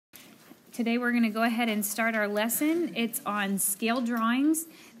Today we're going to go ahead and start our lesson. It's on scale drawings.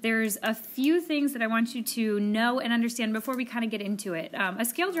 There's a few things that I want you to know and understand before we kind of get into it. A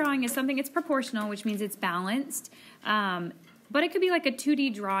scale drawing is something, it's proportional, which means it's balanced, but it could be like a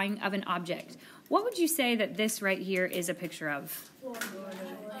 2D drawing of an object. What would you say that this right here is a picture of?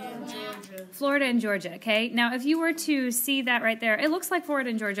 Florida and Georgia, okay? Now, if you were to see that right there, it looks like Florida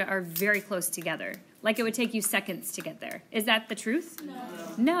and Georgia are very close together. Like it would take you seconds to get there. Is that the truth? No.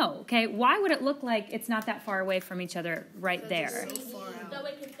 No, okay? Why would it look like it's not that far away from each other right there?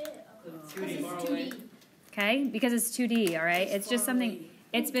 Okay, because it's 2D, all right? It's just something,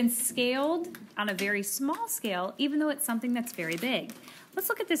 it's been scaled on a very small scale, even though it's something that's very big. Let's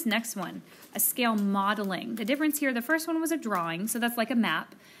look at this next one, a scale modeling. The difference here, the first one was a drawing, so that's like a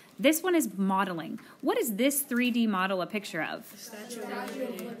map. This one is modeling. What is this 3D model a picture of? Statue.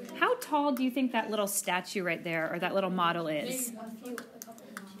 How tall do you think that little statue right there, or that little model is?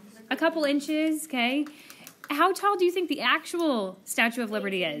 A couple inches, okay. How tall do you think the actual Statue of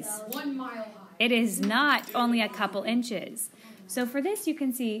Liberty is? 1 mile high. It is not only a couple inches. So for this, you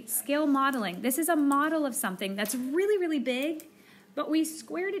can see scale modeling. This is a model of something that's really, really big, but we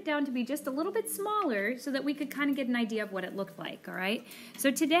squared it down to be just a little bit smaller so that we could kind of get an idea of what it looked like, all right?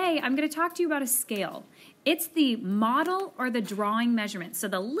 So today, I'm going to talk to you about a scale. It's the model or the drawing measurement, so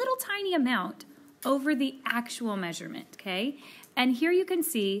the little tiny amount over the actual measurement, okay? And here you can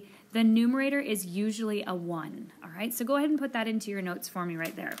see the numerator is usually a 1, all right? So go ahead and put that into your notes for me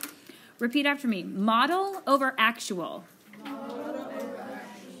right there. Repeat after me. Model over actual.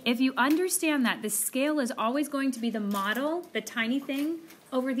 If you understand that, the scale is always going to be the model, the tiny thing,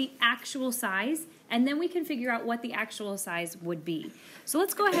 over the actual size, and then we can figure out what the actual size would be. So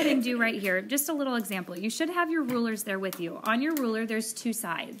let's go ahead and do right here, just a little example. You should have your rulers there with you. On your ruler, there's 2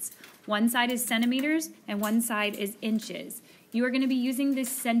 sides. One side is centimeters, and one side is inches. You are going to be using this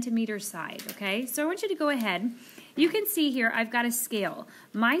centimeter side, okay? So I want you to go ahead. You can see here, I've got a scale.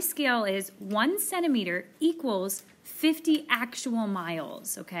 My scale is 1 centimeter equals 50 actual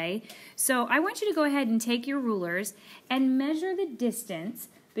miles, okay? So I want you to go ahead and take your rulers and measure the distance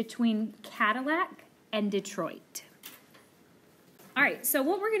between Cadillac and Detroit. All right, so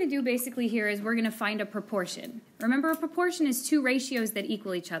what we're going to do basically here is we're going to find a proportion. Remember, a proportion is 2 ratios that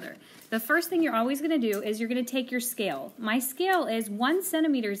equal each other. The first thing you're always going to do is you're going to take your scale. My scale is 1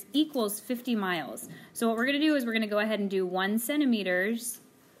 centimeters equals 50 miles. So what we're going to do is we're going to go ahead and do 1 centimeters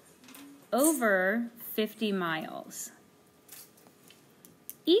over 50 miles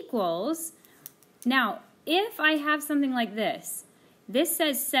equals, now if I have something like this, this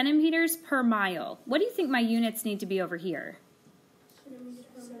says centimeters per mile. What do you think my units need to be over here?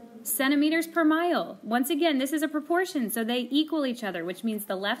 Centimeters per mile. Once again, this is a proportion, so they equal each other, which means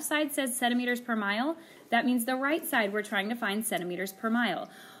the left side says centimeters per mile. That means the right side, we're trying to find centimeters per mile.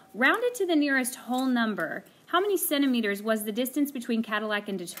 Round it to the nearest whole number. How many centimeters was the distance between Cadillac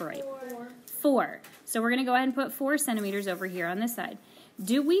and Detroit? 4. So we're going to go ahead and put 4 centimeters over here on this side.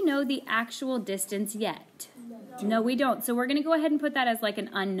 Do we know the actual distance yet? No, we don't. So we're going to go ahead and put that as like an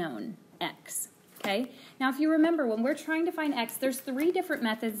unknown, x. Okay? Now, if you remember, when we're trying to find x, there's 3 different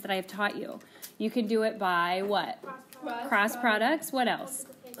methods that I've taught you. You can do it by what? Cross products. What else?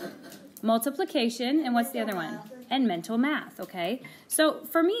 Multiplication. And what's the other one? And mental math, okay? So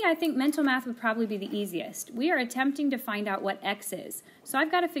for me, I think mental math would probably be the easiest. We are attempting to find out what x is. So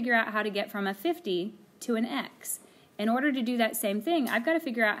I've got to figure out how to get from a 50 to an x. In order to do that same thing, I've got to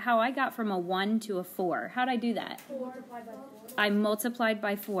figure out how I got from a 1 to a 4. How'd I do that? 4. I multiplied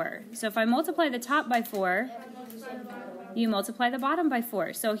by 4. So if I multiply the top by 4, you multiply the bottom by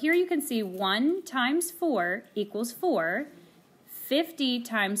 4. So here you can see 1 times 4 equals 4. 50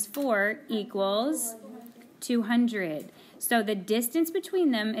 times 4 equals 200. So the distance between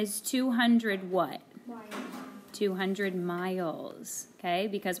them is 200 what? 200 miles, okay?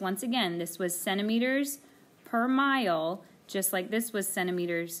 Because once again, this was centimeters per mile, just like this was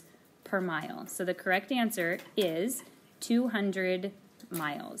centimeters per mile. So the correct answer is 200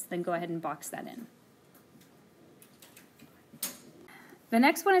 miles. Then go ahead and box that in. The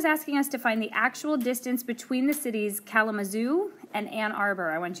next one is asking us to find the actual distance between the cities Kalamazoo and Ann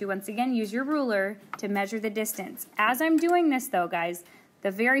Arbor. I want you once again use your ruler to measure the distance. As I'm doing this though, guys, the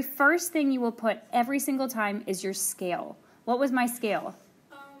very first thing you will put every single time is your scale. What was my scale?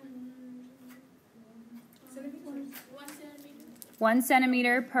 1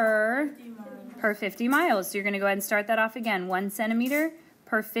 centimeter per 50 miles. So you're going to go ahead and start that off again. 1 centimeter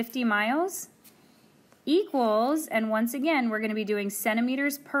per 50 miles equals, and once again, we're going to be doing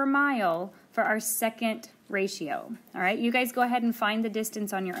centimeters per mile for our second ratio. All right, you guys go ahead and find the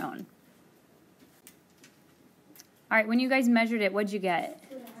distance on your own. All right, when you guys measured it, what'd you get?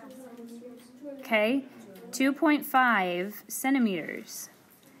 Okay, 2.5 centimeters.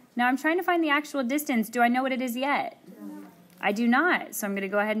 Now I'm trying to find the actual distance. Do I know what it is yet? I do not, so I'm going to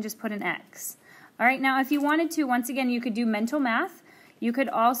go ahead and just put an X. All right, now if you wanted to, once again, you could do mental math. You could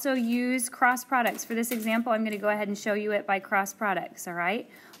also use cross products. For this example, I'm going to go ahead and show you it by cross products, all right?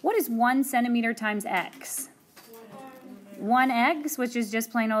 What is 1 centimeter times X? 1x, which is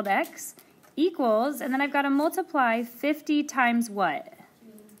just plain old x, equals, and then I've got to multiply 50 times what?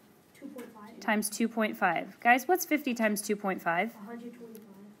 2.5. Times 2.5. Guys, what's 50 times 2.5?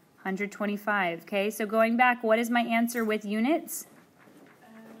 125. Okay, so going back, what is my answer with units?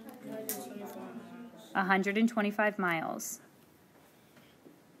 125 miles.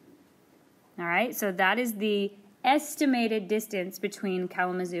 All right, so that is the estimated distance between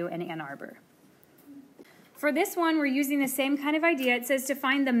Kalamazoo and Ann Arbor. For this one, we're using the same kind of idea. It says to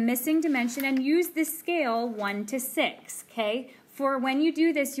find the missing dimension and use the scale 1 to 6, okay? For when you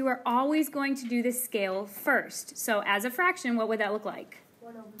do this, you are always going to do the scale first. So as a fraction, what would that look like?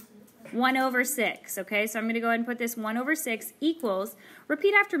 1 over 6, okay? So I'm going to go ahead and put this 1 over 6 equals,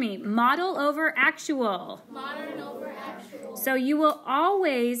 repeat after me, model over actual. Model over actual. So you will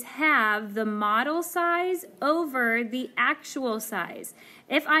always have the model size over the actual size.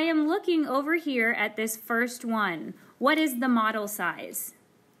 If I am looking over here at this first one, what is the model size?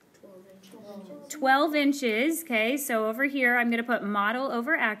 12 inches, okay? So over here, I'm going to put model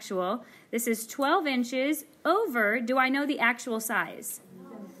over actual. This is 12 inches over, do I know the actual size?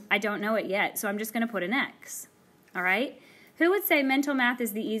 I don't know it yet, so I'm just going to put an X, all right? Who would say mental math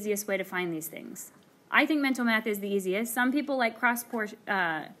is the easiest way to find these things? I think mental math is the easiest. Some people like cross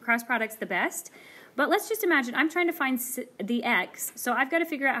products the best, but let's just imagine I'm trying to find the X, so I've got to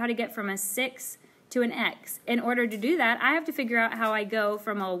figure out how to get from a 6 to an X. In order to do that, I have to figure out how I go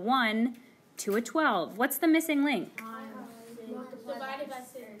from a 1 to a 12. What's the missing link? Divided by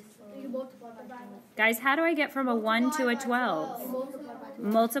 6. Guys, how do I get from a 1 to a 12?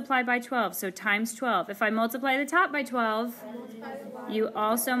 Multiply by 12, so times 12. If I multiply the top by 12, you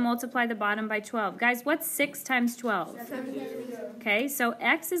also multiply the bottom by 12. Guys, what's 6 times 12? 72. Okay, so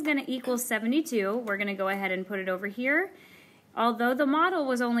X is going to equal 72. We're going to go ahead and put it over here. Although the model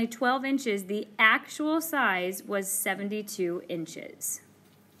was only 12 inches, the actual size was 72 inches.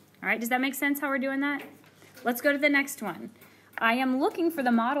 All right, does that make sense how we're doing that? Let's go to the next one. I am looking for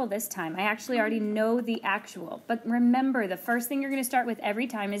the model this time. I actually already know the actual. But remember, the first thing you're going to start with every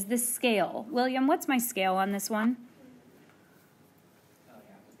time is the scale. William, what's my scale on this one?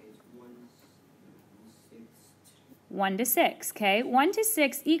 1 to 6, okay? 1 to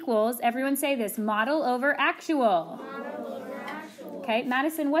 6 equals, everyone say this, model over actual. Model over actual. Okay,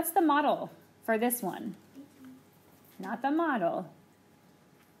 Madison, what's the model for this one? Not the model.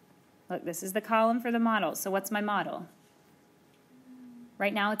 Look, this is the column for the model. So what's my model?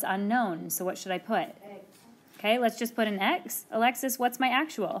 Right now it's unknown, so what should I put? X. Okay, let's just put an X. Alexis, what's my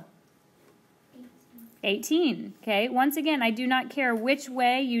actual? 18. Okay, once again, I do not care which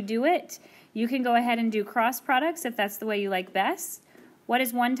way you do it. You can go ahead and do cross products if that's the way you like best. What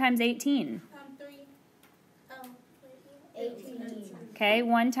is 1 times 18? 18. Okay,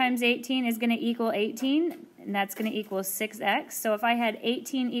 1 times 18 is going to equal 18, and that's going to equal 6x. So if I had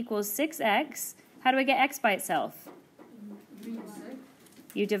 18 equals 6x, how do I get x by itself?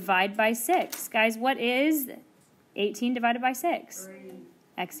 You divide by 6. Guys, what is 18 divided by 6? 3.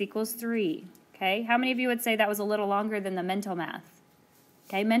 X equals 3. Okay, how many of you would say that was a little longer than the mental math?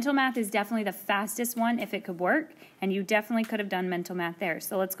 Okay, mental math is definitely the fastest one if it could work, and you definitely could have done mental math there.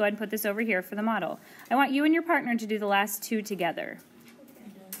 So let's go ahead and put this over here for the model. I want you and your partner to do the last two together.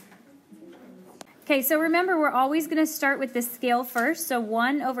 Okay, so remember, we're always going to start with the scale first, so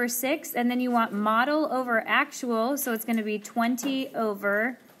 1 over 6, and then you want model over actual, so it's going to be 20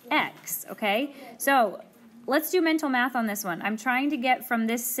 over x, okay? So let's do mental math on this one. I'm trying to get from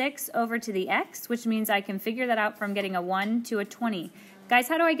this 6 over to the x, which means I can figure that out from getting a 1 to a 20. Guys,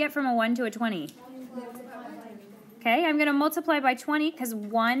 how do I get from a 1 to a 20? Okay, I'm going to multiply by 20 because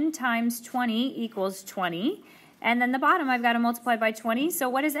 1 times 20 equals 20. And then the bottom, I've got to multiply by 20. So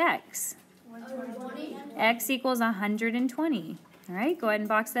what is x? 120. X equals 120. All right, go ahead and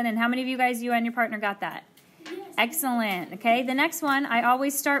box that in. How many of you guys, you and your partner, got that? Yes. Excellent. Okay, the next one, I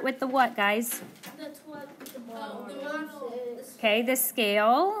always start with the what, guys? That's what the model is. Okay, the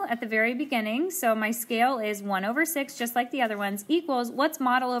scale at the very beginning. So my scale is 1 over 6, just like the other ones, equals, what's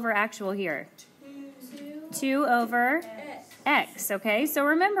model over actual here? 2 over x, okay? So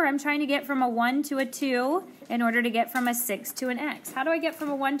remember, I'm trying to get from a 1 to a 2 in order to get from a 6 to an x. How do I get from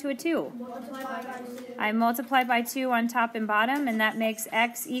a 1 to a 2? Multiply by 2. I multiply by 2 on top and bottom, and that makes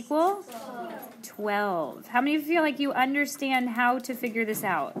x equal 12. How many of you feel like you understand how to figure this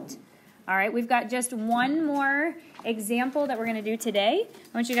out? All right, we've got just one more example that we're going to do today.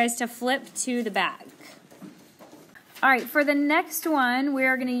 I want you guys to flip to the back. All right, for the next one, we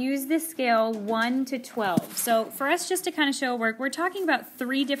are going to use the scale 1 to 12. So for us just to kind of show work, we're talking about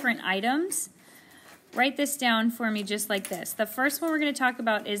 3 different items. Write this down for me just like this. The first one we're going to talk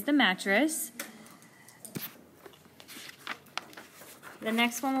about is the mattress. The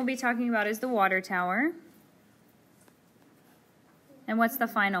next one we'll be talking about is the water tower. And what's the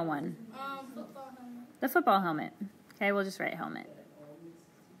final one? Football helmet. The football helmet. Okay, we'll just write helmet.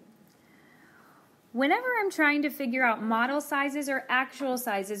 Whenever I'm trying to figure out model sizes or actual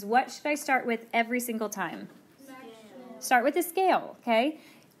sizes, what should I start with every single time? Start with the scale, okay?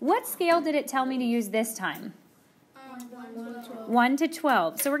 What scale did it tell me to use this time? 1 to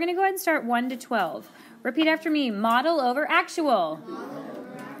 12. So we're going to go ahead and start 1 to 12. Repeat after me. Model over actual.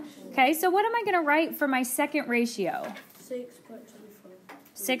 Okay, so what am I going to write for my second ratio?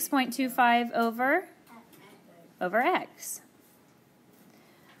 6.25 over x.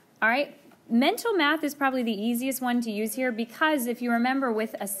 All right. Mental math is probably the easiest one to use here because if you remember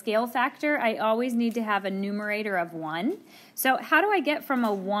with a scale factor, I always need to have a numerator of 1. So how do I get from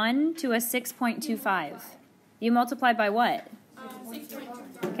a 1 to a 6.25? You multiply by what?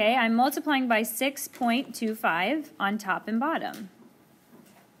 6.25. Okay, I'm multiplying by 6.25 on top and bottom.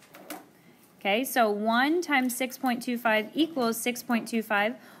 Okay, so 1 times 6.25 equals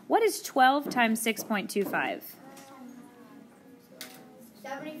 6.25. What is 12 times 6.25?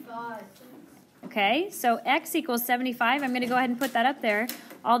 75. Okay, so x equals 75. I'm going to go ahead and put that up there.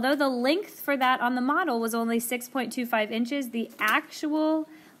 Although the length for that on the model was only 6.25 inches, the actual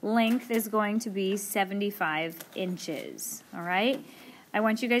length is going to be 75 inches. All right? I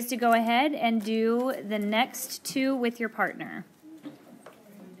want you guys to go ahead and do the next 2 with your partner.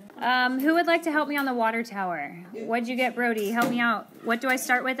 Who would like to help me on the water tower? What'd you get, Brody? Help me out. What do I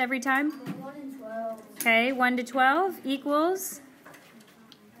start with every time? 1 and 12. Okay, 1 to 12 equals?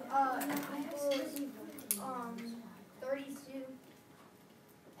 32.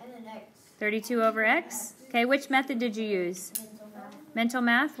 And then x. 32 over x. Okay, which method did you use? Mental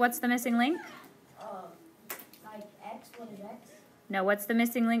math. What's the missing link? Like x, what is x? No, what's the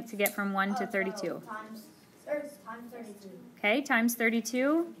missing link to get from 1 to 32? Times 32. Okay, times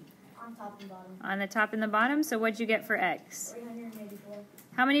 32 On top and bottom. on the top and the bottom. So what'd you get for x? 384.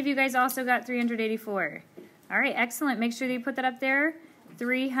 How many of you guys also got 384? All right, excellent. Make sure that you put that up there.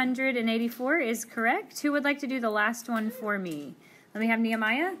 384 is correct. Who would like to do the last one for me? Let me have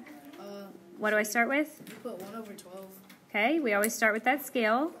Nehemiah. What do I start with? You put 1 over 12, Okay, we always start with that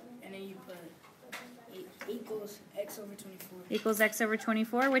scale. and then you put equals x over 24. Equals x over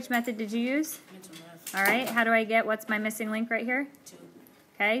 24. Which method did you use? Mental math. All right, how do I get, what's my missing link right here? 2.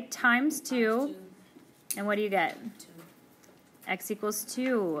 Okay, times 2. And what do you get? 2. X equals 2.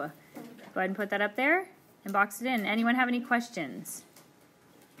 Go ahead and put that up there and box it in. Anyone have any questions?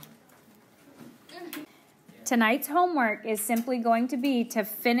 Tonight's homework is simply going to be to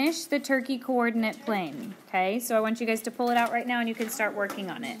finish the turkey coordinate plane. Okay, so I want you guys to pull it out right now and you can start working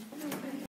on it.